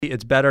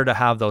It's better to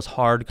have those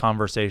hard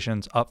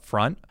conversations up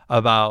front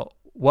about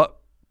what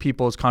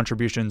people's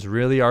contributions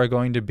really are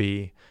going to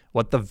be,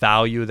 what the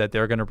value that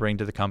they're going to bring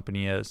to the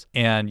company is.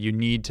 And you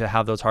need to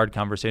have those hard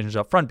conversations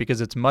up front, because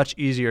it's much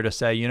easier to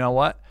say, you know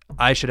what,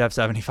 I should have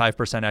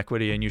 75%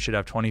 equity and you should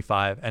have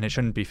 25, and it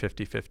shouldn't be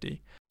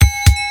 50-50.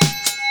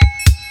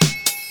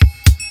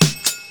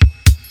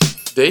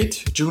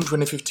 Date, June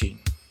 2015.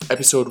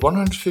 Episode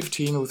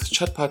 115 with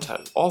Chet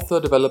Patel, author,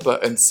 developer,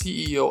 and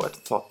CEO at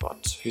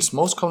Thoughtbot. He's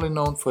most commonly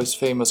known for his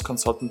famous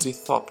consultancy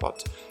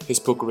Thoughtbot, his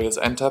book Rails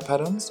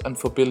Anti-Patterns, and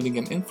for building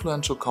an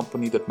influential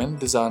company that many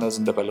designers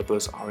and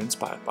developers are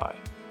inspired by.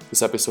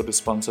 This episode is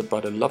sponsored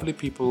by the lovely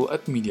people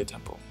at Media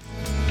Temple.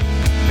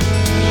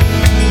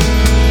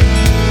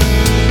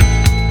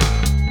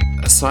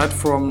 Aside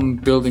from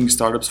building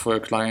startups for your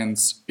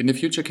clients, in the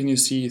future, can you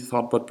see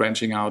Thoughtbot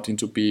branching out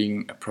into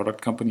being a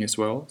product company as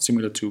well,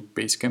 similar to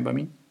Basecamp, I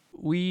mean?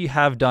 We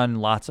have done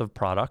lots of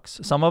products,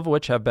 some of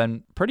which have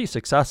been pretty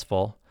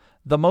successful.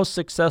 The most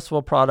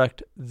successful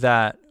product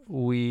that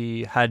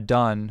we had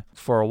done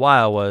for a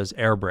while was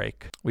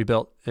Airbrake. We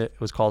built it. It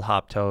was called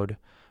Hoptoad.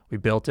 We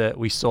built it.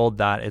 We sold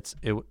that.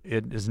 It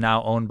is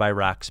now owned by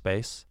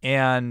Rackspace.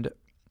 And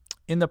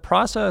in the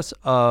process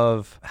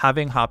of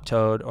having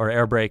Hoptoad or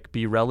Airbrake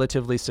be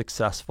relatively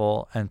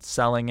successful and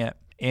selling it,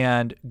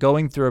 and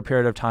going through a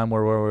period of time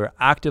where we were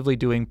actively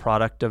doing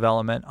product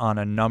development on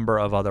a number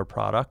of other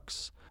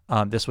products,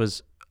 this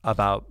was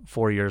about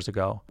 4 years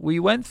ago, we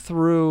went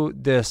through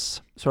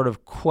this sort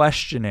of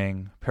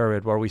questioning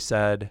period where we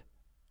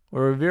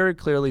very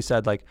clearly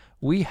said, like,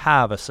 we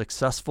have a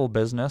successful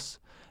business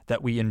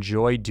that we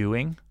enjoy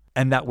doing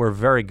and that we're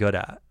very good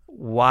at.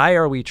 Why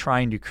are we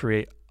trying to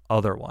create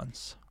other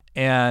ones?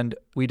 And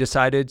we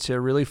decided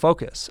to really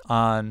focus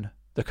on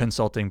the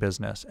consulting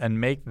business and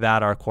make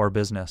that our core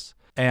business.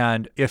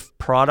 And if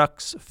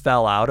products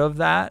fell out of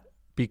that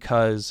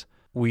because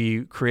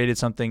we created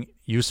something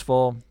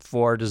useful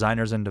for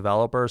designers and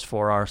developers,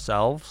 for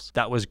ourselves,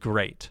 that was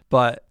great.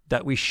 But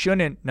that we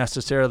shouldn't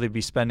necessarily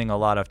be spending a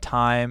lot of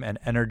time and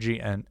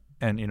energy and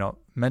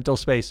mental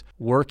space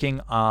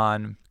working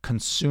on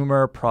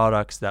consumer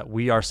products that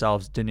we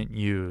ourselves didn't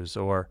use,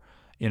 or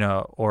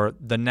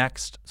the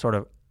next sort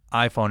of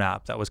iPhone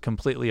app that was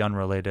completely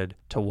unrelated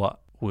to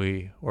what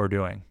we were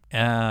doing.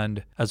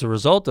 And as a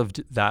result of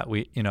that,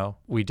 we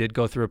did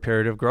go through a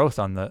period of growth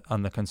on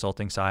the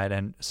consulting side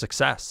and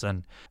success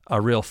and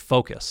a real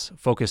focus.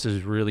 Focus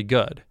is really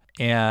good.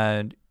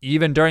 And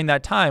even during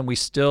that time, we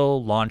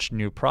still launched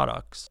new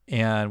products,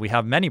 and we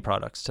have many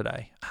products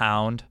today.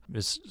 Hound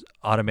is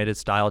automated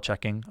style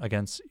checking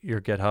against your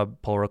GitHub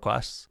pull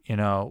requests.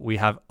 We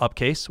have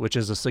Upcase, which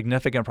is a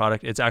significant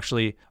product. It's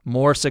actually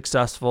more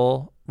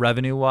successful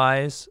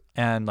revenue-wise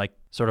and like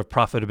sort of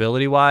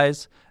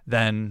profitability-wise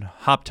than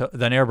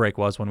Airbrake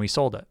was when we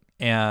sold it.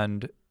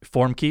 And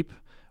FormKeep,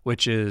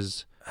 which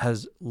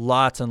has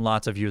lots and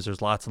lots of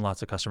users, lots and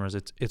lots of customers.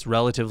 It's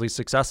relatively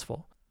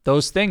successful.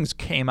 Those things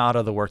came out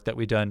of the work that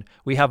we've done.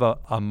 We have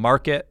a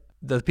market.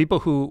 The people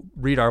who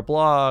read our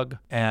blog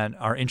and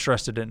are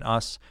interested in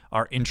us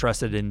are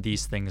interested in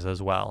these things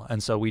as well.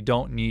 And so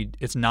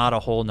it's not a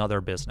whole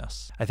nother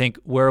business. I think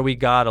where we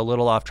got a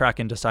little off track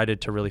and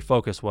decided to really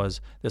focus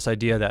was this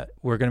idea that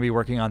we're going to be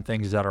working on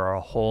things that are a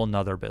whole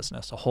nother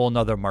business, a whole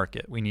nother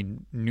market. We need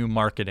new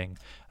marketing,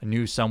 a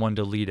new someone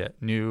to lead it,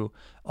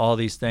 all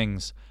these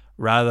things,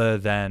 rather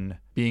than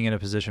being in a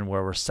position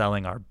where we're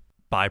selling our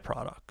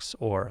byproducts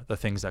or the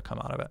things that come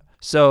out of it.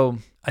 So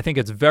I think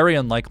it's very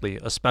unlikely,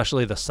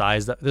 especially the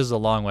size this is a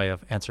long way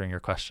of answering your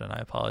question. I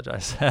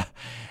apologize.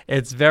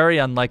 It's very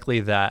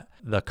unlikely that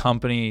the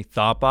company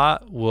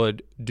Thoughtbot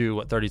would do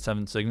what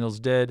 37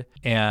 Signals did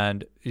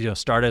and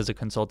start as a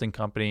consulting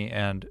company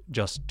and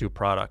just do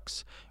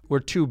products. We're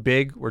too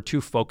big, we're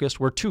too focused,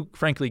 we're too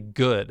frankly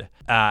good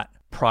at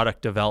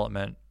product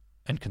development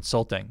and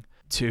consulting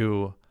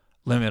to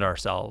limit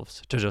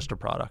ourselves to just a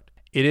product.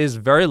 It is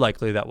very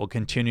likely that we'll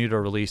continue to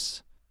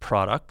release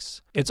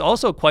products. It's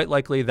also quite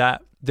likely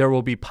that there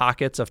will be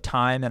pockets of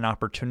time and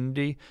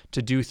opportunity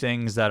to do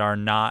things that are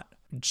not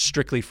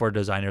strictly for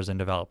designers and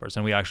developers.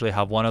 And we actually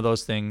have one of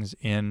those things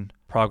in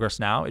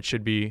progress now. It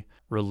should be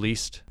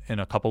released in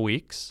a couple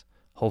weeks,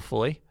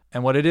 hopefully.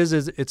 And what it is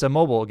it's a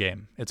mobile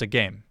game. It's a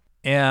game.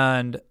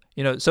 And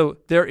so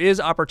there is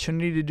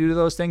opportunity to do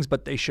those things,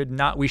 but we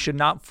should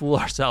not fool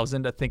ourselves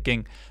into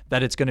thinking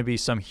that it's going to be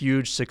some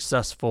huge,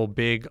 successful,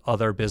 big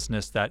other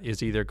business that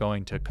is either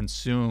going to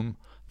consume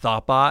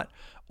Thoughtbot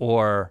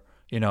or,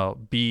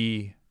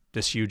 be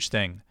this huge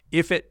thing.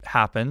 If it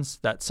happens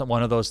that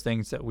one of those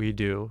things that we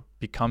do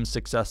becomes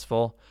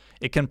successful,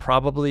 it can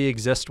probably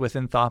exist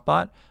within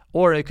Thoughtbot,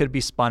 or it could be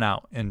spun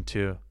out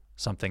into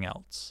something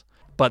else.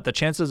 But the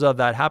chances of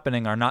that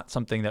happening are not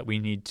something that we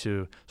need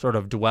to sort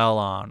of dwell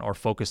on or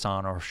focus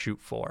on or shoot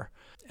for.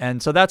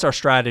 And so that's our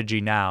strategy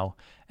now.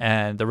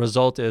 And the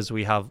result is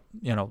we have,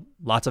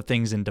 lots of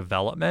things in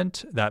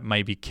development that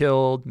might be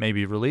killed, may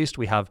be released.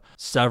 We have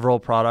several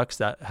products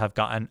that have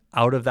gotten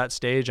out of that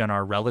stage and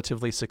are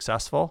relatively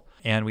successful.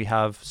 And we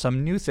have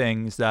some new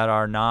things that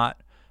are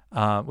not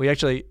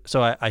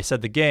I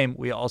said the game,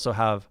 we also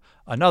have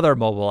another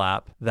mobile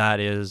app that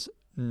is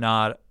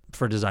not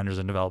for designers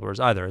and developers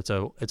either. It's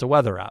a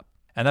weather app,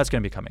 and that's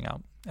going to be coming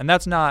out. And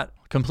that's not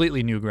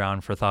completely new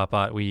ground for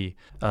Thoughtbot. We,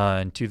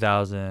 in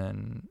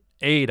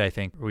 2008, I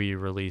think, we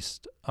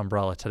released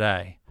Umbrella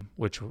Today,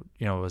 which,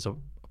 was a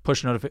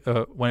push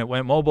notification. When it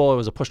went mobile, it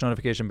was a push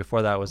notification.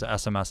 Before that, it was an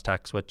SMS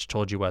text, which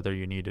told you whether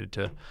you needed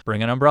to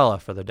bring an umbrella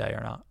for the day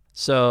or not.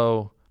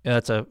 So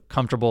that's a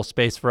comfortable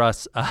space for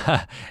us.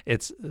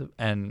 It's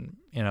going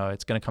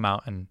to come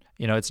out, and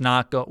it's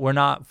not. We're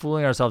not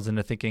fooling ourselves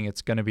into thinking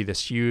it's going to be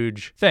this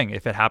huge thing.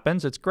 If it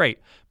happens, it's great,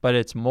 but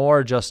it's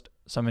more just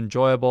some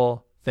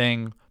enjoyable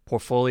thing,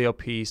 portfolio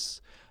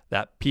piece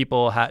that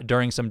people had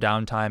during some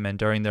downtime and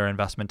during their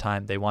investment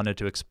time. They wanted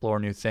to explore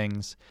new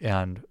things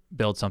and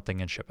build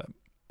something and ship it.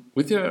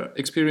 With your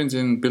experience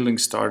in building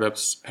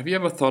startups, have you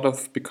ever thought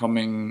of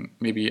becoming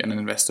maybe an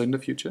investor in the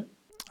future?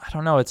 I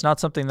don't know. It's not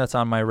something that's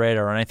on my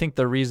radar. And I think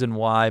the reason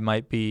why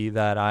might be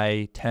that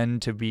I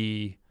tend to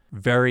be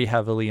very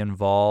heavily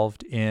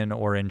involved in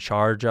or in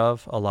charge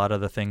of a lot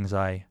of the things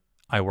I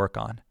work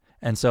on.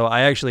 And so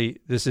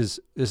this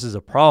is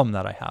a problem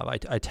that I have.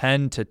 I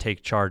tend to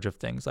take charge of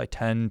things. I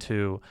tend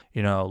to,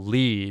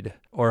 lead.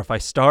 Or if I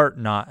start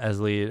not as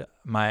lead,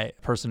 my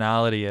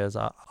personality is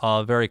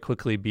I'll very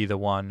quickly be the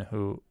one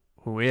who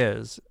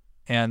is.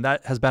 And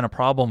that has been a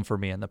problem for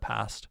me in the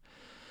past.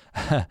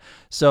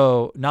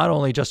 So not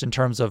only just in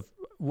terms of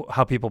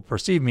how people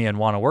perceive me and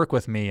want to work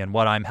with me and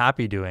what I'm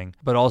happy doing,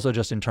 but also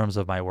just in terms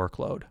of my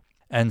workload.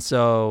 And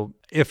so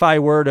if I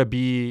were to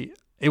be,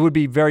 it would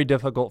be very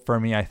difficult for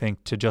me, I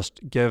think, to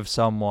just give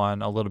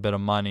someone a little bit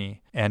of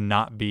money and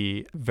not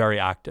be very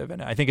active.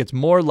 And I think it's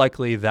more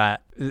likely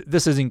that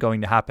this isn't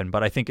going to happen,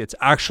 but I think it's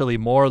actually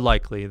more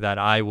likely that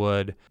I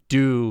would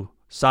do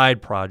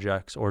side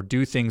projects or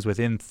do things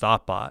within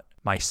Thoughtbot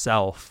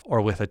myself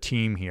or with a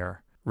team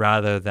here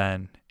rather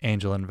than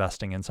angel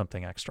investing in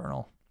something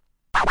external.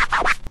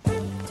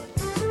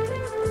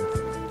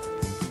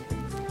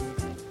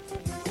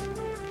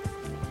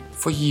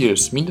 For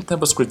years, Media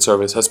Temple's grid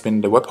service has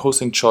been the web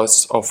hosting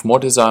choice of more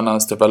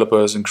designers,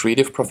 developers, and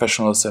creative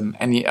professionals than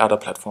any other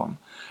platform.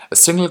 A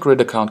single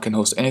grid account can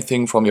host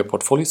anything from your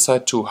portfolio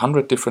site to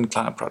 100 different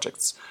client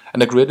projects,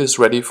 and the grid is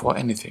ready for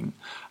anything.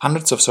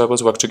 Hundreds of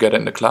servers work together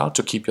in the cloud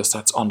to keep your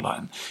sites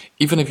online,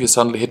 even if you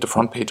suddenly hit the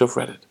front page of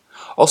Reddit.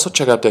 Also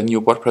check out their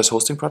new WordPress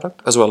hosting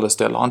product, as well as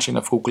their launching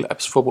of Google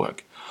Apps for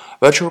Work.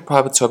 Virtual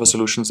private server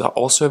solutions are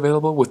also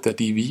available with their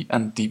DV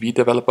and DV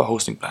developer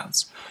hosting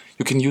plans.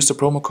 You can use the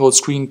promo code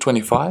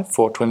SCREEN25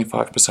 for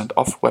 25%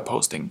 off web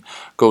hosting.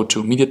 Go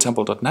to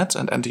MediaTemple.net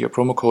and enter your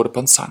promo code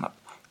upon sign-up.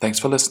 Thanks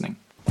for listening.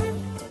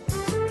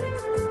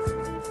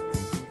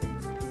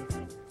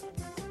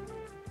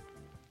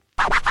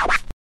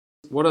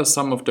 What are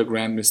some of the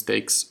grand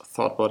mistakes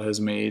Thoughtbot has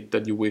made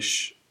that you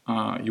wish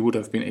you would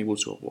have been able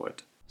to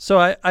avoid? So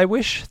I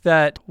wish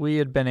that we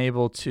had been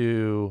able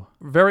to,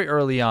 very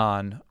early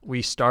on,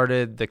 we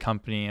started the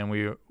company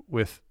and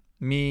with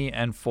me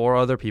and 4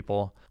 other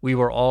people, we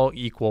were all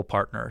equal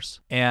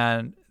partners.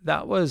 And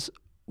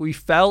we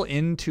fell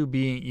into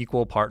being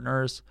equal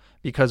partners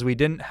because we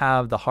didn't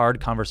have the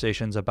hard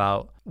conversations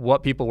about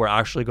what people were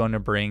actually going to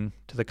bring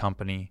to the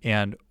company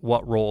and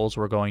what roles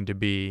were going to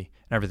be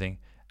and everything.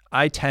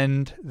 I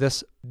tend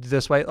this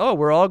way,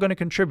 we're all going to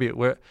contribute.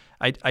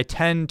 I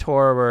tend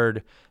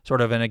toward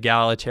sort of an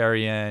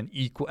egalitarian,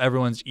 equal,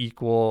 everyone's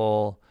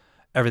equal,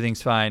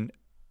 everything's fine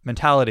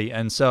mentality.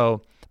 And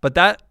so, but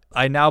that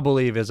I now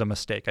believe is a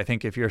mistake. I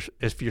think if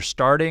you're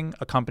starting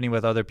a company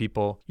with other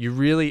people,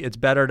 it's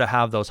better to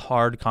have those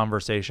hard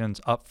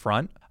conversations up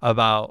front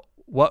about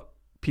what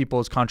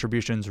people's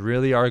contributions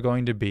really are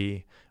going to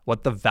be,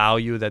 what the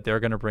value that they're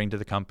going to bring to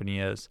the company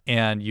is.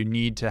 And you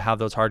need to have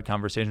those hard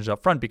conversations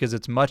up front because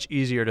it's much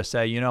easier to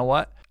say, you know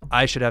what,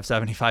 I should have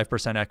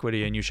 75%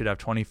 equity and you should have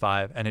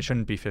 25, and it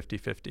shouldn't be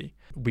 50-50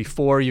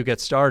 before you get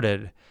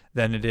started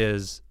than it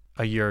is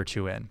a year or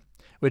two in,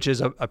 which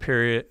is a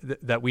period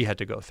that we had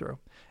to go through.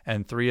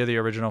 And 3 of the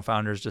original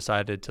founders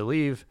decided to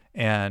leave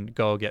and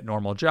go get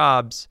normal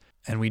jobs.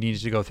 And we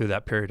needed to go through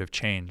that period of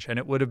change. And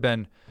it would have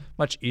been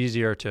much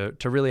easier to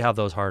really have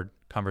those hard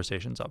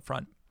conversations up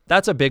front.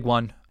 That's a big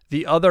one.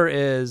 The other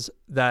is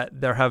that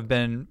there have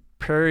been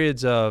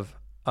periods of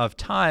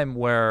time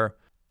where,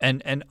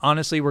 and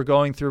honestly, we're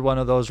going through one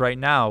of those right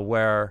now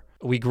where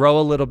we grow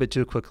a little bit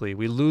too quickly.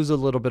 We lose a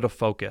little bit of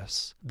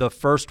focus. The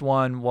first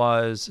one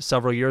was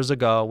several years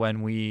ago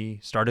when we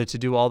started to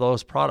do all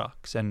those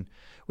products. And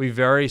we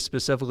very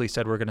specifically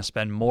said we're going to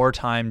spend more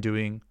time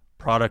doing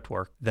product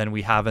work than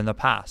we have in the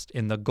past,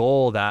 in the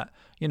goal that,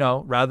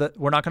 rather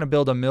we're not going to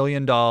build $1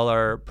 million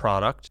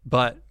product,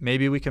 but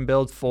maybe we can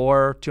build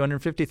 4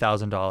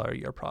 $250,000 a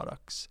year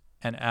products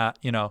and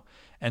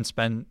and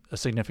spend a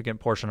significant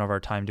portion of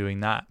our time doing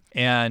that.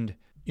 And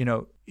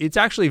it's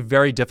actually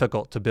very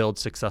difficult to build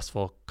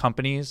successful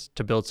companies,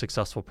 to build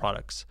successful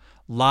products.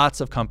 Lots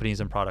of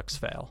companies and products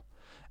fail.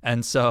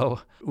 And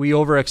so we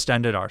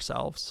overextended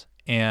ourselves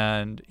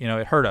and,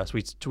 it hurt us.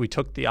 We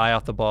took the eye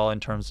off the ball in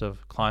terms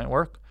of client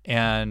work.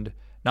 And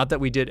Not that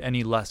we did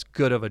any less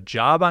good of a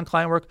job on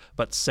client work,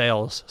 but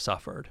sales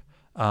suffered.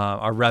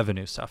 Our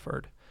revenue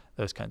suffered,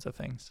 those kinds of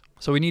things.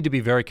 So we need to be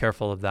very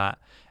careful of that.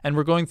 And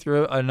we're going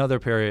through another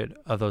period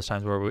of those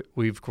times where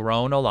we've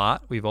grown a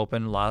lot. We've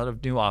opened a lot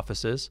of new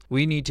offices.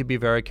 We need to be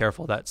very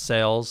careful that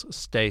sales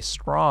stay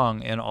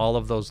strong in all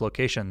of those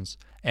locations.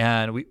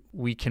 And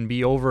we can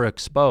be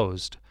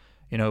overexposed.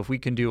 You know, if we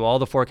can do all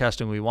the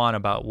forecasting we want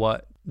about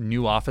what how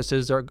new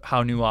offices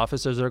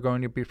are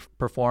going to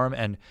perform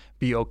and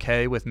be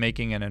okay with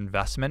making an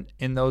investment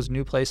in those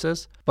new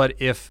places. But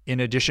if in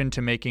addition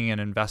to making an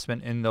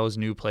investment in those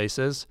new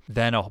places,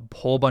 then a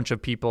whole bunch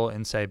of people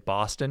in, say,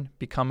 Boston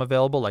become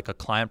available, like a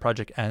client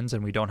project ends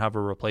and we don't have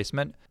a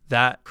replacement,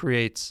 that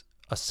creates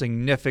a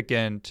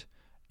significant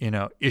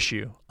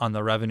issue on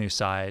the revenue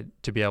side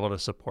to be able to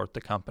support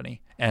the company.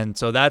 And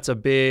so that's a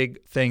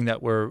big thing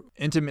that we're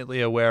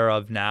intimately aware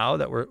of now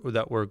that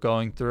we're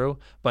going through,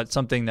 but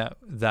something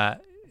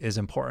that is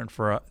important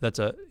that's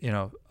a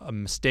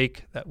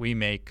mistake that we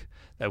make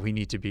that we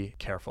need to be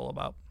careful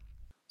about.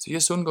 So you're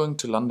soon going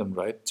to London,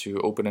 right,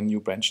 to open a new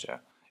branch there.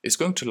 Is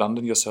going to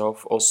London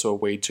yourself also a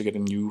way to get a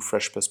new,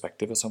 fresh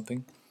perspective or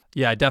something?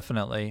 Yeah,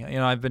 definitely.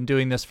 I've been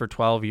doing this for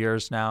 12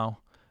 years now,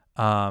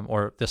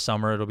 or this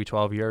summer it'll be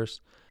 12 years.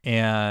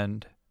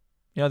 And,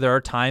 there are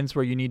times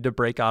where you need to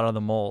break out of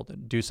the mold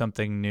and do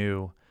something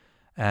new.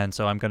 And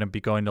so I'm going to be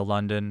going to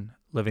London,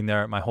 living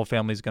there. My whole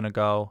family's going to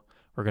go.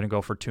 We're going to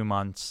go for 2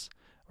 months.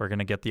 We're going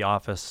to get the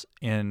office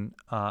in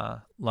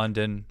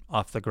London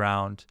off the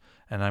ground,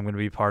 and I'm going to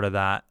be part of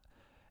that.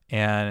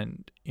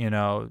 And,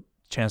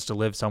 chance to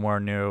live somewhere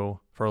new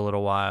for a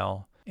little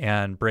while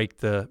and break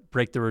the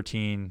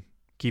routine,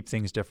 keep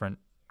things different,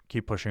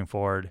 keep pushing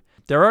forward.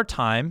 There are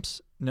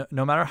times,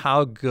 no matter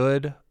how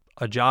good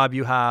a job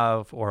you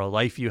have or a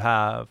life you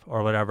have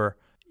or whatever,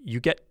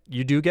 you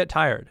do get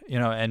tired,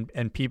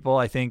 and people,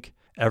 I think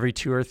every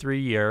 2 or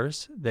 3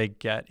 years they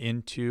get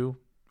into,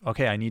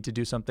 okay, I need to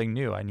do something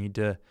new. I need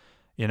to,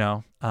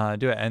 do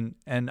it.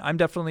 And I'm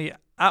definitely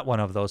at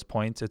one of those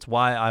points. It's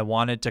why I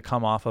wanted to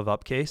come off of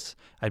Upcase.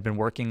 I'd been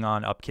working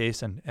on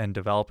Upcase and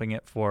developing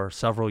it for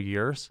several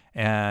years.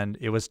 And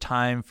it was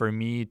time for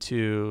me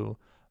to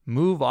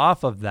move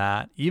off of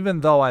that,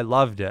 even though I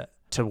loved it,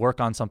 to work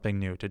on something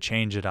new, to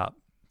change it up,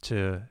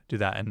 to do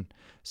that. And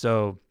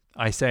so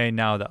I say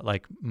now that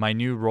like my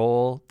new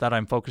role that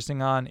I'm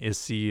focusing on is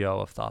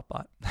CEO of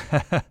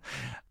Thoughtbot.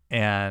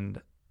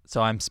 And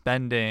so I'm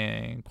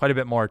spending quite a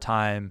bit more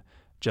time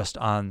just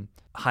on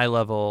high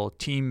level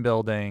team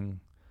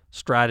building,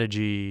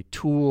 strategy,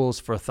 tools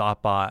for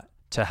Thoughtbot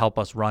to help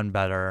us run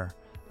better,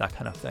 that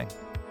kind of thing.